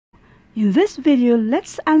In this video,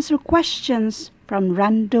 let's answer questions from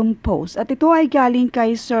random posts. At ito ay galing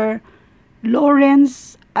kay Sir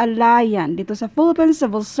Lawrence Alayan dito sa Philippine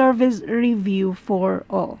Civil Service Review for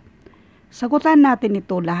All. Sagutan natin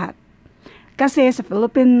ito lahat. Kasi sa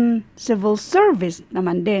Philippine Civil Service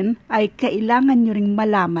naman din ay kailangan nyo ring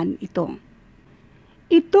malaman ito.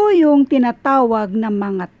 Ito yung tinatawag na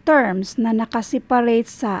mga terms na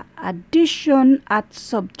nakaseparate sa addition at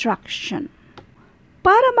subtraction.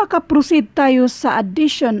 Para makaproceed tayo sa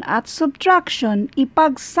addition at subtraction,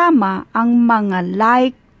 ipagsama ang mga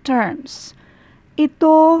like terms.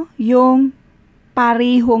 Ito yung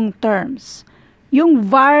parihong terms. Yung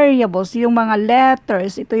variables, yung mga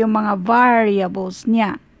letters, ito yung mga variables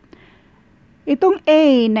niya. Itong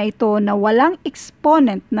A na ito na walang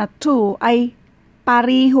exponent na 2 ay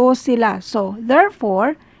pariho sila. So,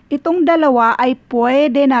 therefore, itong dalawa ay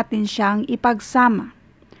pwede natin siyang ipagsama.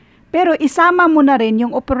 Pero isama mo na rin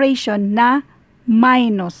yung operation na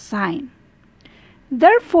minus sign.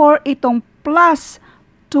 Therefore, itong plus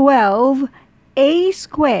 12a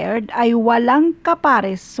squared ay walang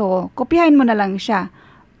kapares. So, kopyahin mo na lang siya.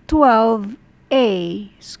 12a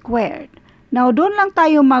squared. Now, doon lang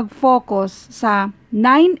tayo mag-focus sa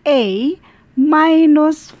 9a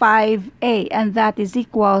minus 5a. And that is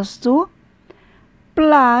equals to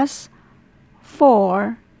plus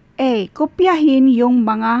 4a. Kopyahin yung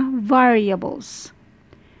mga variables.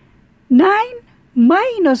 9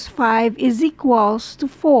 minus 5 is equals to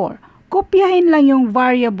 4. Kopyahin lang yung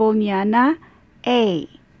variable niya na a.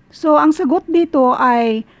 So, ang sagot dito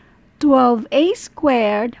ay 12a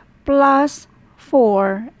squared plus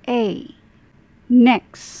 4a.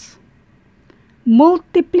 Next,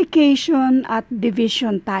 multiplication at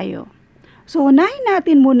division tayo. So, unahin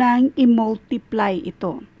natin munang i-multiply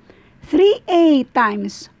ito. 3a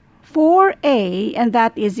times 4a, and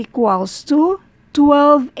that is equals to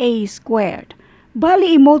 12a squared.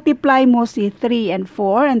 Bali, i-multiply mo si 3 and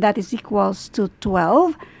 4, and that is equals to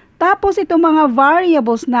 12. Tapos, itong mga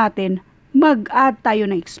variables natin, mag-add tayo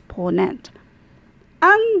ng exponent.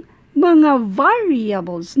 Ang mga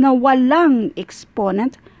variables na walang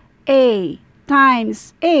exponent, a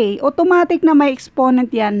times a, automatic na may exponent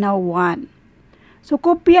yan na 1. So,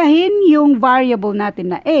 kopyahin yung variable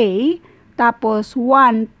natin na a, tapos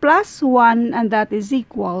 1 plus 1, and that is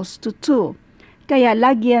equals to 2. Kaya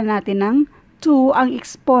lagyan natin ng 2 ang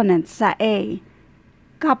exponent sa a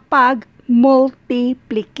kapag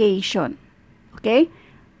multiplication. Okay?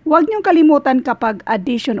 Huwag niyong kalimutan kapag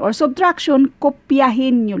addition or subtraction,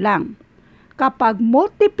 kopyahin niyo lang. Kapag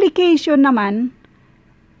multiplication naman,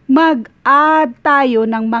 mag-add tayo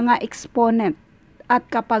ng mga exponent. At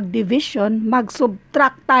kapag division,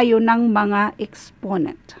 mag-subtract tayo ng mga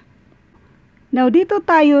exponent. Now, dito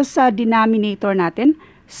tayo sa denominator natin.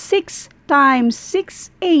 6 times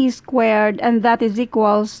 6a squared, and that is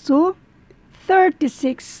equals to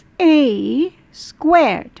 36a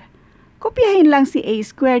squared. Kopyahin lang si a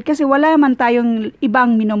squared kasi wala man tayong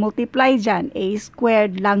ibang minomultiply dyan. A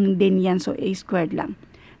squared lang din yan, so a squared lang.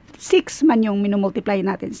 6 man yung minomultiply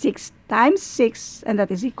natin. 6 times 6, and that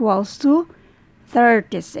is equals to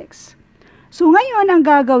 36. So, ngayon ang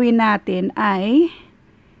gagawin natin ay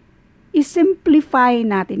i-simplify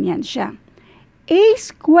natin yan siya. A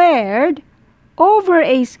squared over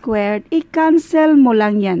a squared, i-cancel mo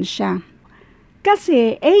lang yan siya.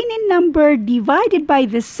 Kasi any number divided by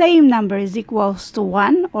the same number is equals to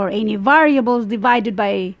 1, or any variable divided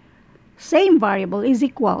by same variable is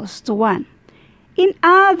equals to 1. In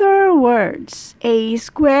other words, a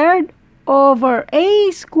squared over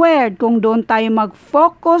a squared, kung doon tayo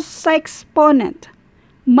mag-focus sa exponent,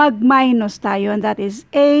 mag-minus tayo, and that is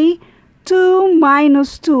a 2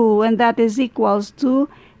 minus 2, and that is equals to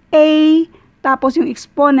a, tapos yung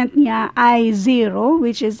exponent niya ay 0,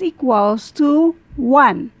 which is equals to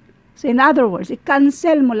 1. So, in other words,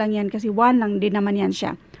 i-cancel mo lang yan kasi 1 lang din naman yan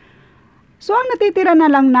siya. So, ang natitira na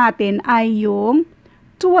lang natin ay yung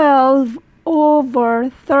 12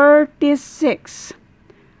 over 36.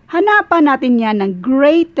 Hanapan natin yan ng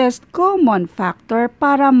greatest common factor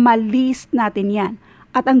para ma-list natin yan.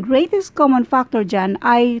 At ang greatest common factor dyan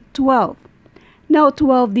ay 12. Now,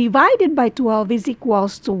 12 divided by 12 is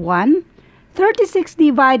equals to 1. 36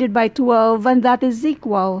 divided by 12, and that is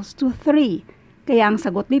equals to 3. Kaya ang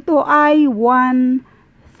sagot nito ay 1/3.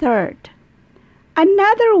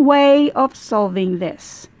 Another way of solving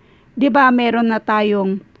this. Diba meron na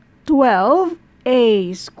tayong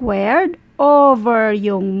 12a squared over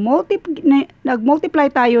yung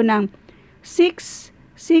nag-multiply tayo ng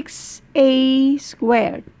 6a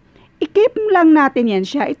squared. I-keep lang natin yan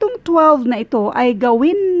siya. Itong 12 na ito ay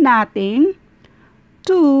gawin nating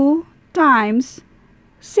 2 times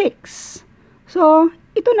 6. So,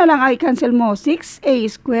 ito na lang ay cancel mo. 6a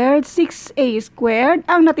squared, 6a squared.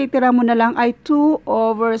 Ang natitira mo na lang ay 2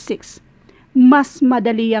 over 6. Mas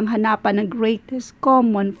madali ang hanapan ng greatest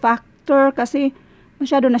common factor kasi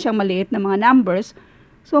masyado na siyang maliit na mga numbers.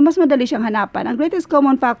 So, mas madali siyang hanapan. Ang greatest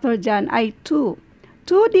common factor dyan ay 2.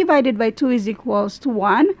 2 divided by 2 is equals to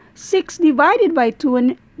 1. 6 divided by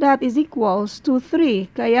 2, that is equals to 3.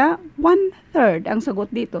 Kaya, 1/3 ang sagot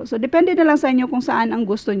dito. So, depende na lang sa inyo kung saan ang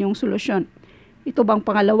gusto nyong solusyon. Ito bang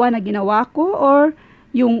pangalawa na ginawa ko or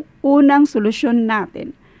yung unang solusyon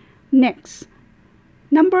natin? Next,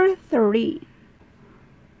 number 3.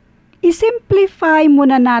 I-simplify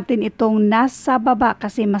muna natin itong nasa baba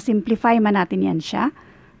kasi masimplify man natin yan siya.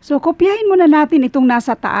 So, kopyahin muna natin itong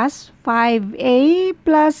nasa taas, 5a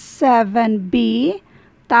plus 7b,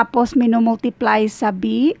 tapos minumultiply sa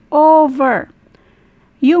b over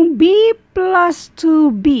yung b plus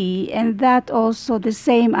 2b, and that also the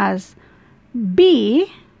same as b,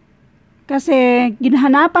 kasi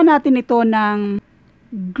ginhanapan natin ito ng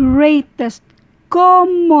greatest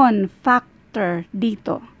common factor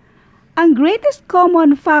dito. Ang greatest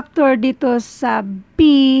common factor dito sa b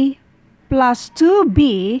plus 2b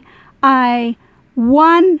ay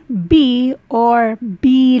 1b or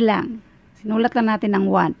b lang. Sinulat lang natin ng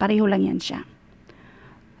 1. Pareho lang yan siya.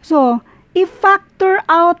 So, i-factor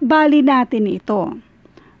out bali natin ito.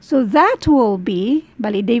 So, that will be,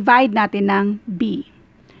 bali, divide natin ng b.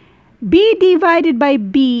 b divided by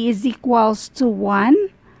b is equals to 1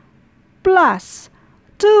 plus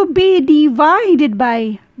 2b divided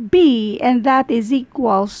by b, and that is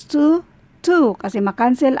equals to 2 kasi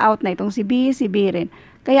makancel out na itong si b rin.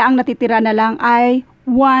 Kaya ang natitira na lang ay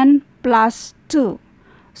 1 plus 2.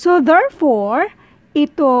 So therefore,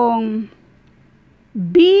 itong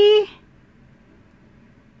b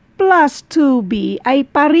plus 2b ay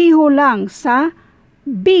pariho lang sa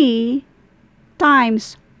b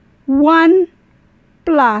times 1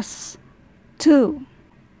 plus 2.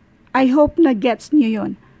 I hope na gets nyo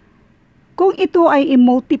yun. Kung ito ay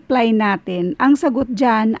i-multiply natin, ang sagot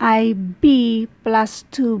dyan ay b plus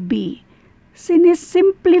 2b.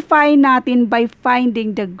 Sinisimplify natin by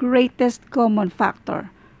finding the greatest common factor.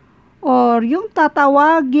 Or yung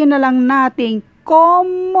tatawagin na lang nating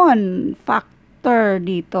common factor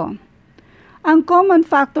dito. Ang common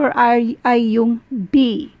factor ay yung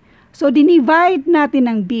b. So, dinivide natin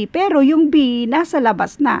ang b, pero yung b nasa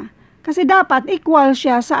labas na. Kasi dapat equal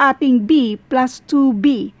siya sa ating b plus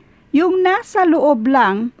 2b. Yung nasa loob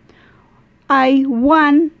lang ay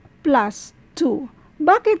 1 plus 2.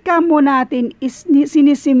 Bakit kamo natin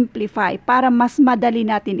sinisimplify para mas madali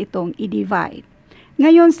natin itong i-divide?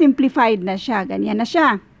 Ngayon, simplified na siya. Ganyan na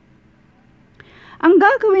siya. Ang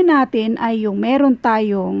gagawin natin ay yung meron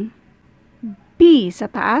tayong b sa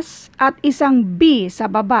taas at isang b sa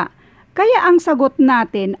baba. Kaya ang sagot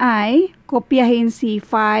natin ay kopyahin si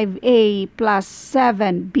 5a plus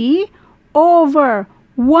 7b over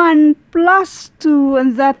 1 plus 2,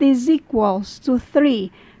 and that is equals to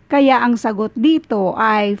 3. Kaya ang sagot dito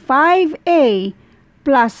ay 5a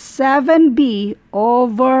plus 7b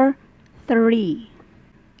over 3.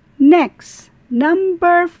 Next,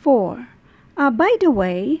 number 4. By the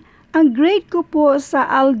way, ang grade ko po sa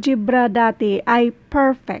algebra dati ay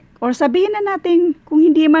perfect. Or sabihin na natin kung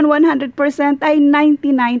hindi man 100% ay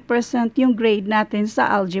 99% yung grade natin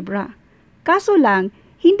sa algebra. Kaso lang,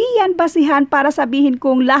 hindi yan basihan para sabihin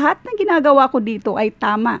kung lahat ng ginagawa ko dito ay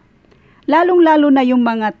tama. Lalong-lalo na yung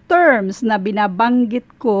mga terms na binabanggit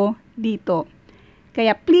ko dito.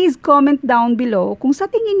 Kaya please comment down below kung sa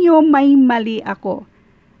tingin nyo may mali ako.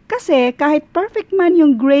 Kasi kahit perfect man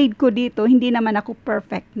yung grade ko dito, hindi naman ako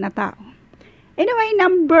perfect na tao. Anyway,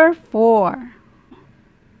 number 4.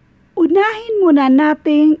 Unahin muna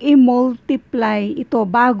nating i-multiply ito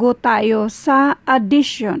bago tayo sa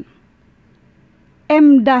addition.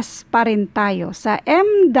 MDAS pa rin tayo. Sa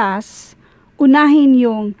MDAS, unahin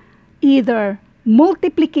yung either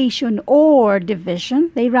multiplication or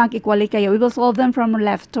division. They rank equally kayo. We will solve them from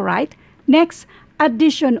left to right. Next,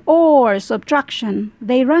 addition or subtraction.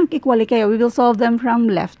 They rank equally kayo. We will solve them from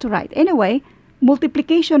left to right. Anyway,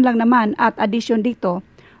 multiplication lang naman at addition dito.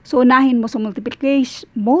 So, unahin mo sa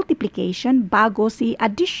multiplication bago si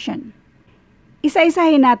addition.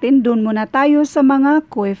 Isa-isahin natin, dun muna tayo sa mga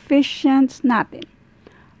coefficients natin.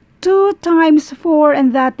 2 times 4,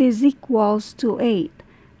 and that is equals to 8.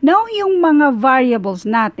 Now, yung mga variables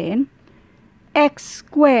natin, x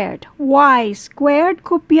squared, y squared,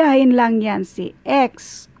 kopyahin lang yan si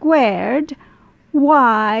x squared,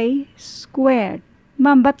 y squared.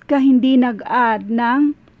 Ma'am, ba't ka hindi nag-add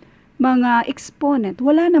ng mga exponent?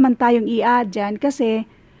 Wala naman tayong i-add dyan kasi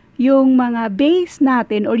yung mga base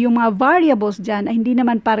natin or yung mga variables dyan ay hindi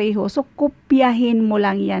naman pareho. So, kopyahin mo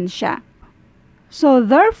lang yan siya. So,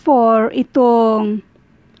 therefore, itong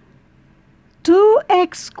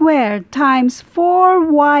 2x squared times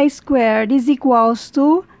 4y squared is equals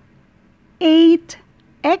to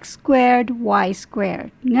 8x squared y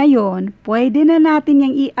squared. Ngayon, pwede na natin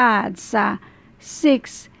yung i-add sa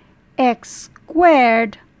 6x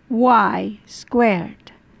squared y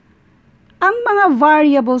squared. Ang mga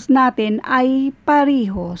variables natin ay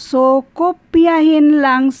pareho. So, kopyahin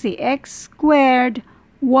lang si x squared,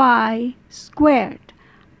 y squared.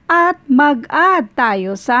 At mag-add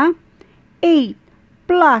tayo sa 8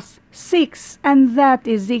 plus 6 and that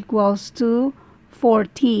is equals to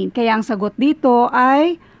 14. Kaya ang sagot dito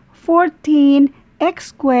ay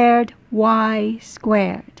 14x squared, y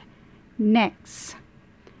squared. Next.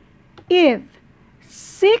 If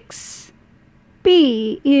 6P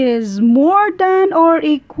is more than or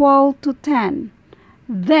equal to 10,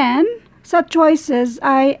 then sa choices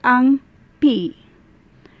ay ang P.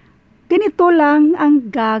 Ganito lang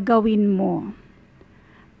ang gagawin mo.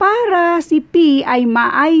 Para si P ay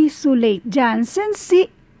ma-isolate dyan, since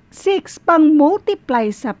si 6 pang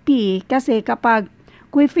multiply sa P, kasi kapag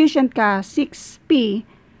coefficient ka 6P,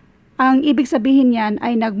 ang ibig sabihin yan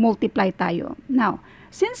ay nag-multiply tayo. Now,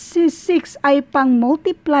 since si 6 ay pang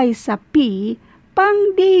multiply sa P,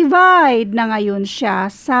 pang-divide na ngayon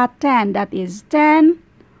siya sa 10. That is 10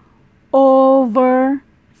 over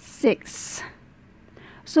 6.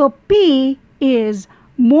 So, P is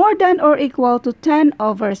more than or equal to 10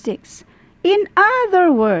 over 6. In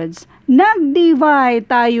other words, nag-divide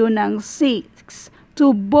tayo ng 6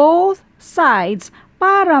 to both sides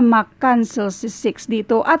para makancel si 6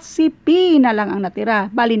 dito at si P na lang ang natira.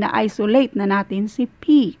 Bali na isolate na natin si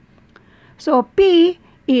P. So, P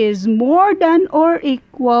is more than or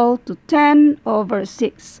equal to 10 over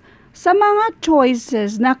 6. Sa mga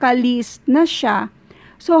choices, nakalist na siya.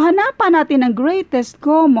 So, hanapan natin ang greatest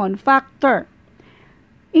common factor.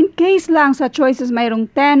 In case lang sa choices mayroong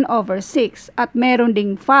 10 over 6 at meron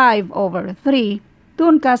ding 5 over 3,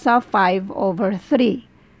 dun ka sa 5 over 3.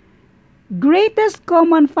 Greatest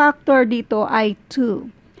common factor dito ay 2.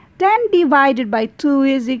 10 divided by 2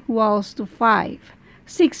 is equals to 5.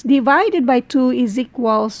 6 divided by 2 is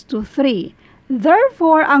equals to 3.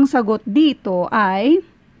 Therefore, ang sagot dito ay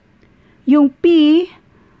yung P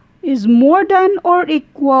is more than or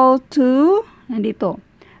equal to, nandito,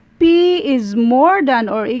 P is more than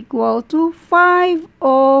or equal to 5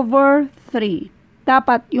 over 3.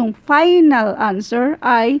 Dapat yung final answer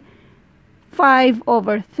ay 5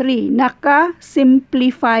 over 3.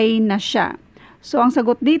 Naka-simplify na siya. So, ang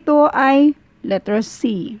sagot dito ay letter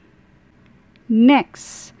C.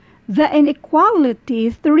 Next, the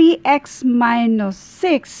inequality 3x minus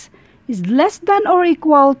 6 is less than or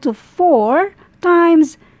equal to 4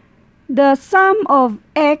 times the sum of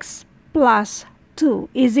x plus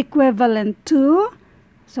 2 is equivalent to,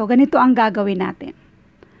 so ganito ang gagawin natin.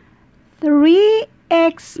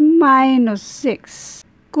 3x minus 6.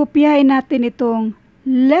 Kopyahin natin itong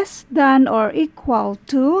less than or equal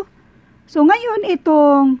to. So ngayon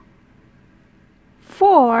itong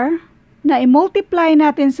 4 na i-multiply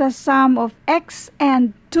natin sa sum of x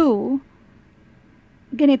and 2,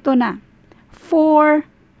 ganito na. 4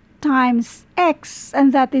 times x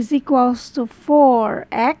and that is equals to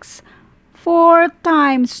 4x. 4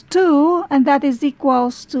 times 2 and that is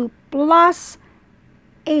equals to plus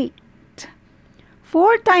 8.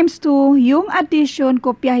 4 times 2, yung addition,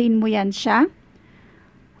 kopyahin mo yan siya.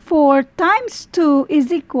 4 times 2 is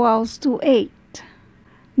equals to 8.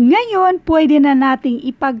 Ngayon, pwede na nating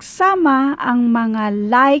ipagsama ang mga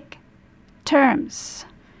like terms.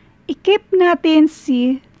 I-keep natin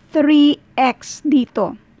si 3x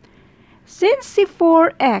dito. Since si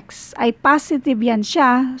 4x ay positive yan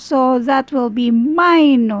siya, so that will be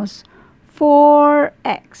minus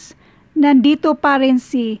 4x. Nandito pa rin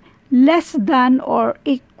si less than or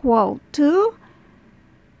equal to.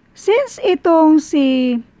 Since itong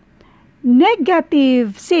si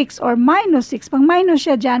negative 6 or minus 6, pang minus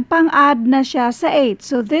siya dyan, pang add na siya sa 8.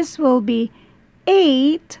 So this will be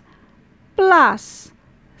 8 plus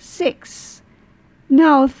 6.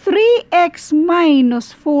 Now, 3x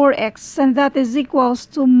minus 4x, and that is equals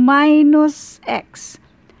to minus x,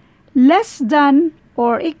 less than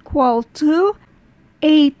or equal to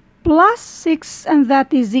 8 plus 6, and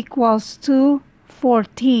that is equals to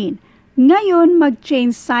 14. Ngayon,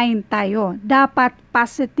 mag-change sign tayo. Dapat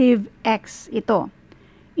positive x ito.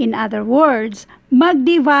 In other words,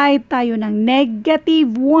 mag-divide tayo ng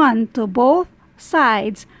negative 1 to both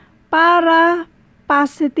sides para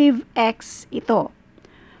positive x ito.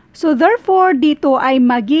 So therefore, dito ay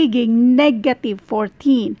magiging negative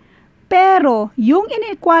 14. Pero yung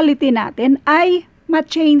inequality natin ay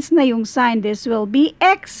ma-change na yung sign. This will be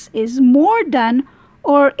x is more than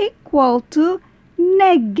or equal to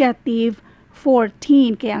negative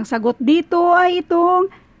 14. Kaya ang sagot dito ay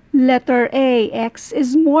itong letter A. X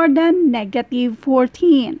is more than negative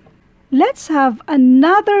 14. Let's have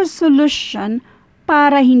another solution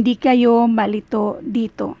para hindi kayo malito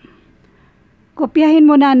dito. Kopyahin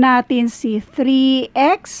muna natin si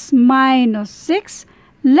 3x minus 6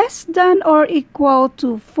 less than or equal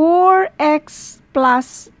to 4x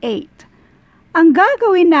plus 8. Ang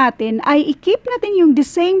gagawin natin ay i-keep natin yung the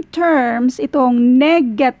same terms, itong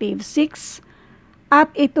negative 6 at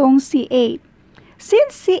itong si 8.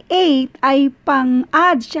 Since si 8 ay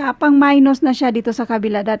pang-add siya, pang-minus na siya dito sa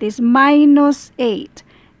kabila, that is minus 8.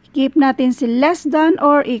 I-keep natin si less than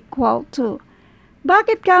or equal to.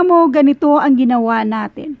 Bakit kamo ganito ang ginawa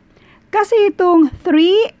natin? Kasi itong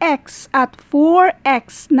 3x at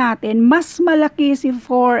 4x natin, mas malaki si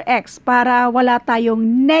 4x para wala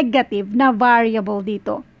tayong negative na variable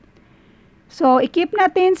dito. So, i-keep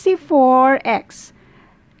natin si 4x.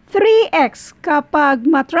 3x, kapag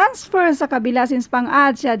ma-transfer sa kabila, since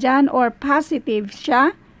pang-add siya dyan or positive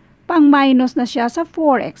siya, pang-minus na siya sa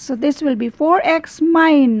 4x. So, this will be 4x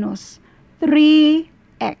minus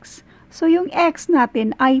 3x. So, yung x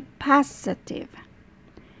natin ay positive.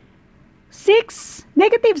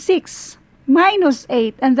 Negative 6 minus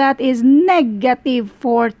 8, and that is negative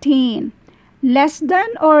 14. Less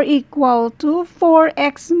than or equal to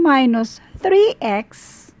 4x minus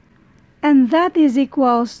 3x, and that is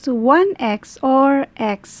equals to 1x or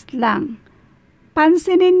x lang.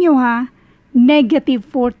 Pansinin nyo ha, negative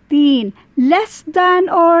 14, less than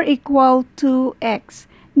or equal to x.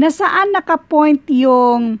 Nasaan nakapoint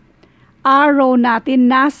yung arrow natin?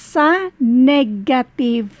 Nasa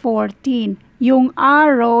negative 14. Yung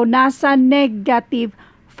arrow nasa negative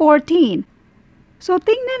 14. So,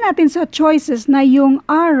 tingnan natin sa choices na yung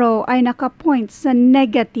arrow ay nakapoint sa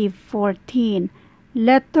negative 14.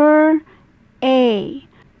 Letter A.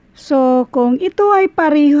 So, kung ito ay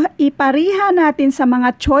ipariha natin sa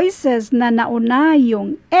mga choices na nauna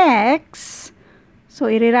yung x, so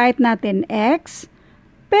i-rewrite natin x,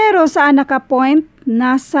 pero saan nakapoint?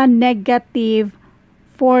 Nasa negative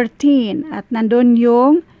 14 at nandun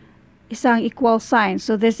yung isang equal sign.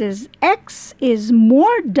 So this is x is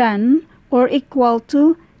more than or equal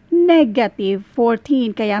to negative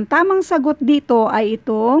 14. Kaya ang tamang sagot dito ay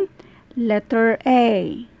itong letter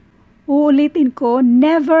A. Uulitin ko,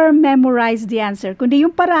 never memorize the answer, kundi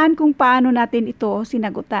yung paraan kung paano natin ito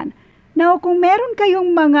sinagutan. Now, kung meron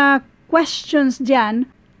kayong mga questions dyan,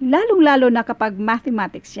 lalong-lalo na kapag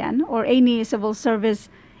mathematics yan or any civil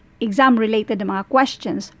service exam-related na mga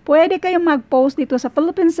questions, pwede kayong mag-post dito sa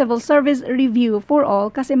Philippine Civil Service Review for All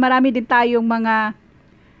kasi marami din tayong mga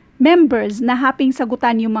members na haping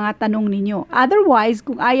sagutan yung mga tanong ninyo. Otherwise,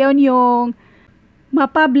 kung ayaw niyong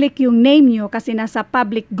ma-public yung name nyo kasi nasa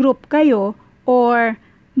public group kayo or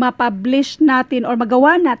ma-publish natin or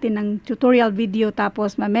magawa natin ng tutorial video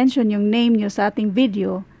tapos ma-mention yung name nyo sa ating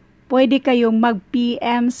video, pwede kayong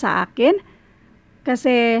mag-PM sa akin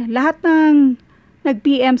kasi lahat ng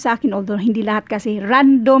nag-PM sa akin, although hindi lahat kasi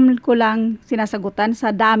random ko lang sinasagutan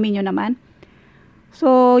sa dami nyo naman.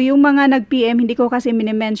 So, yung mga nag-PM, hindi ko kasi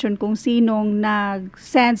minimension kung sinong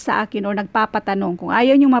nag-send sa akin or nagpapatanong. Kung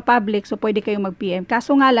ayaw nyo ma-public, so pwede kayong mag-PM.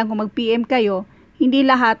 Kaso nga lang, kung mag-PM kayo, hindi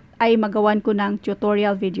lahat ay magawan ko ng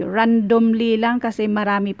tutorial video. Randomly lang kasi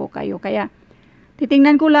marami po kayo. Kaya,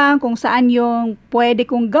 titingnan ko lang kung saan yung pwede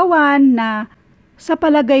kong gawan na sa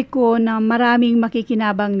palagay ko na maraming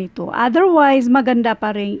makikinabang nito. Otherwise, maganda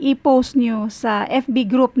pa rin i-post nyo sa FB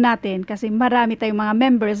group natin kasi marami tayong mga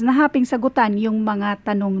members na haping sagutan yung mga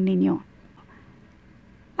tanong ninyo.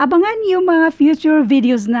 Abangan yung mga future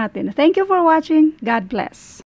videos natin. Thank you for watching. God bless.